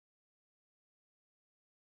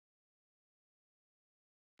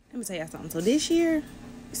Let me tell y'all something. So this year,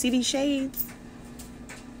 see these shades?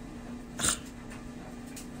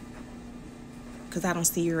 Because I don't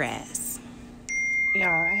see your ass. Y'all,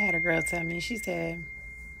 I had a girl tell me, she said,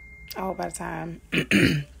 I hope by the time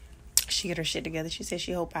she get her shit together, she said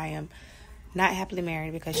she hope I am not happily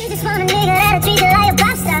married because she... You just want a nigga that'll treat you like a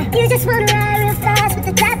pop star. You just want to ride real fast with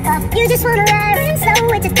the top off. You just want to ride real slow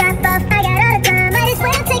with the top off. I got all the time, I just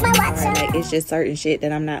want to take my watch off. Like, it's just certain shit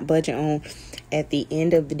that I'm not budging on. At the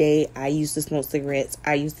end of the day, I used to smoke cigarettes.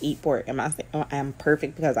 I used to eat pork. Am I saying I'm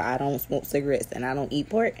perfect because I don't smoke cigarettes and I don't eat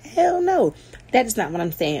pork? Hell no. That is not what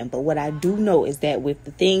I'm saying. But what I do know is that with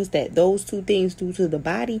the things that those two things do to the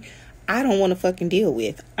body, I don't want to fucking deal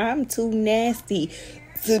with. I'm too nasty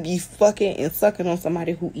to be fucking and sucking on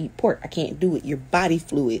somebody who eat pork. I can't do it. Your body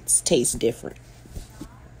fluids taste different.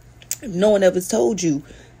 If no one ever told you,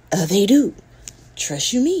 they do.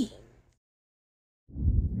 Trust you me.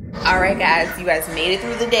 Alright guys, you guys made it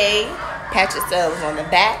through the day. Pat yourselves on the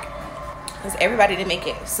back. Because everybody didn't make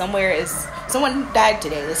it. Someone died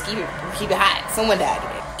today. Let's keep it hot. Someone died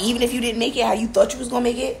today. Even if you didn't make it how you thought you was going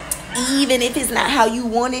to make it, even if it's not how you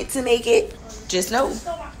wanted to make it, just know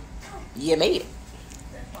you made it.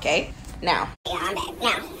 Okay? Now. Yeah, I'm back.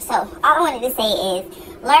 Now, so all I wanted to say is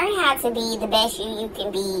learn how to be the best you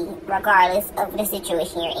can be regardless of the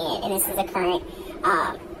situation you're in. And this is a current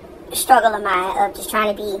struggle of mine of just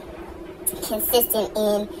trying to be consistent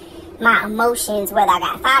in my emotions, whether I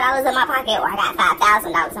got $5 in my pocket or I got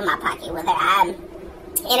 $5,000 in my pocket, whether I'm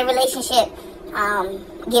in a relationship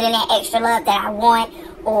getting that extra love that I want,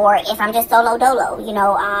 or if I'm just solo dolo, you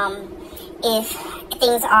know, if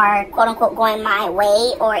things are quote unquote going my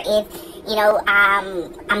way, or if, you know,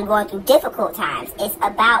 I'm going through difficult times. It's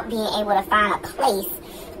about being able to find a place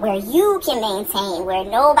where you can maintain, where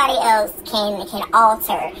nobody else can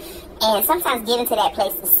alter. And sometimes getting to that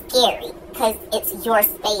place is scary because it's your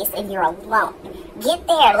space and you're alone. Get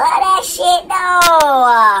there. Love that shit,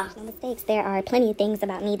 though. No mistakes. There are plenty of things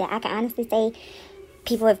about me that I can honestly say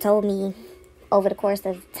people have told me over the course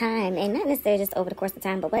of time. And not necessarily just over the course of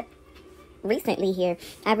time, but what recently here,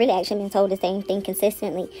 I've really actually been told the same thing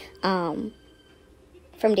consistently from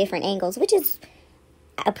different angles, which is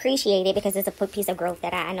appreciated because it's a piece of growth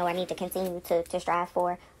that I know I need to continue to strive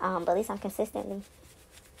for. But at least I'm consistently...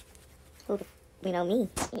 You know, me,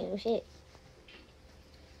 you know, shit.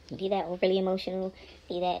 Be that overly emotional,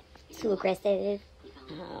 be that too aggressive,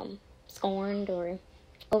 scorned, or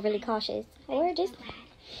overly cautious, or just,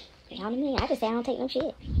 you know what I mean? I just say I don't take no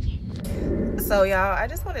shit. So, y'all, I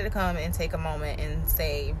just wanted to come and take a moment and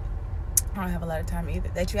say, I don't have a lot of time either,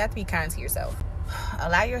 that you have to be kind to yourself.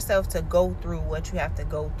 Allow yourself to go through what you have to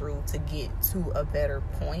go through to get to a better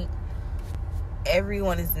point.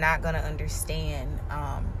 Everyone is not going to understand,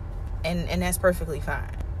 and that's perfectly fine.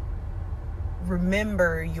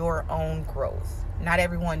 Remember your own growth. Not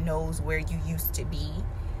everyone knows where you used to be.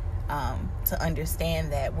 To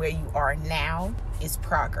understand that where you are now is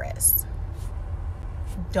progress.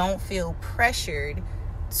 Don't feel pressured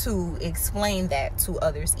to explain that to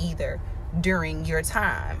others either during your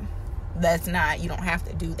time. You don't have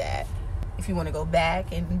to do that. If you want to go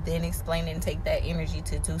back and then explain it and take that energy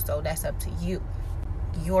to do so, that's up to you.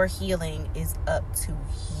 Your healing is up to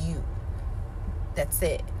you. That's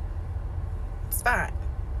it. It's fine.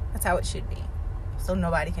 That's how it should be. So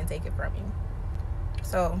nobody can take it from you.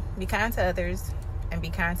 So be kind to others and be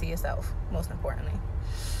kind to yourself, most importantly.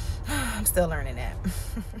 I'm still learning that.